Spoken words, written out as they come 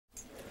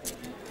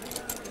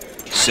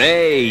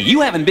Say,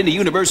 you haven't been to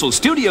Universal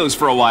Studios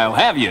for a while,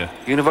 have you?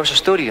 Universal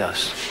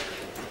Studios?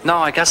 No,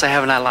 I guess I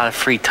haven't had a lot of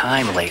free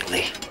time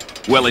lately.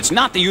 Well, it's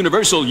not the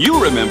Universal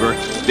you remember.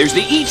 There's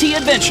the E.T.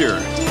 Adventure.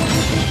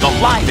 The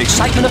live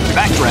excitement of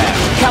Backdraft,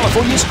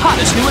 California's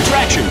hottest new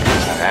attraction.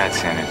 Now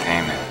that's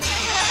entertainment.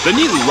 The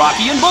new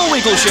Rocky and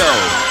Bullwinkle show.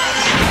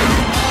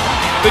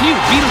 The new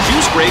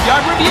Beetlejuice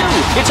Graveyard Revue.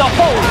 It's a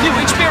whole new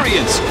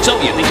experience.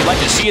 So, you think you'd like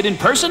to see it in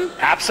person?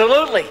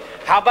 Absolutely.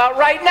 How about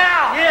right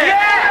now?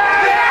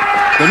 Yeah!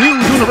 The new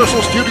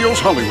Universal Studios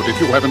Hollywood. If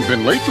you haven't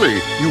been lately,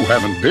 you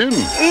haven't been.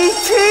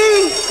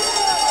 E.T.